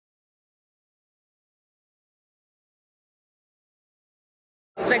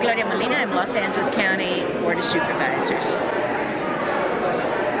Soy Gloria Molina. I'm Los Angeles County Board of Supervisors.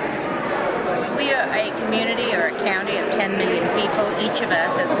 We are a community or a county of 10 million people. Each of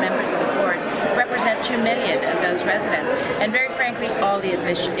us, as members of the board, represent 2 million of those residents. And very frankly, all the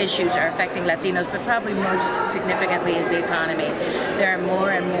issues are affecting Latinos, but probably most significantly is the economy. There are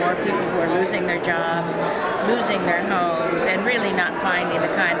more and more people who are losing their jobs, losing their homes, and really not finding the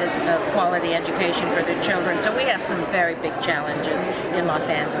kind of quality education for their children. So we have some very big challenges in Los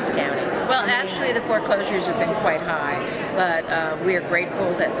Angeles County. Well, actually, the foreclosures have been quite high, but we are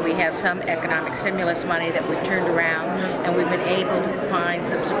grateful that we have some economic stimulus money that we've turned around, and we've been able to find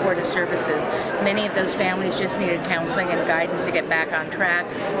some supportive services. Many of those families just needed counseling and guidance to get back on track.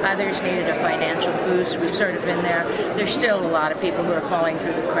 Others needed a financial boost. We've sort of been there. There's still a lot of people who are falling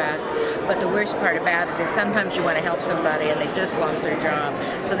through the cracks, but the worst part about it is sometimes you want to help somebody and they just lost their job,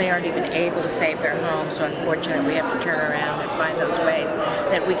 so they aren't even able to save their home. So unfortunately, we have to turn around and find those ways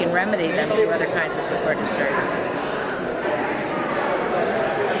that we can remedy them through other kinds of supportive services.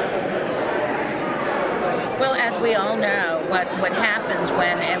 Well, as we all know, what happens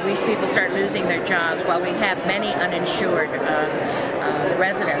when people start losing their jobs, while we have many uninsured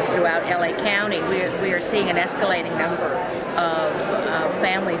residents throughout LA County, we are seeing an escalating number of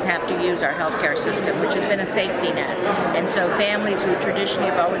families have to use our healthcare system, which has been a safety net. And so families who traditionally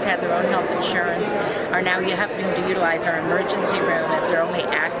have always had their own health insurance are now having to utilize our emergency room as their only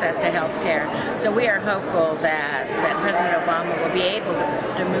access to healthcare. So we are hopeful that President Obama will be able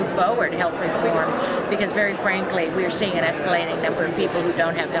to move forward health reform, because very frankly, we are seeing an escalating number of people who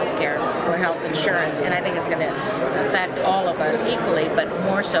don't have healthcare or health insurance, and I think it's going to affect all of us equally, but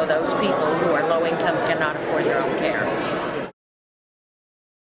more so those people who are low income, cannot afford their own care.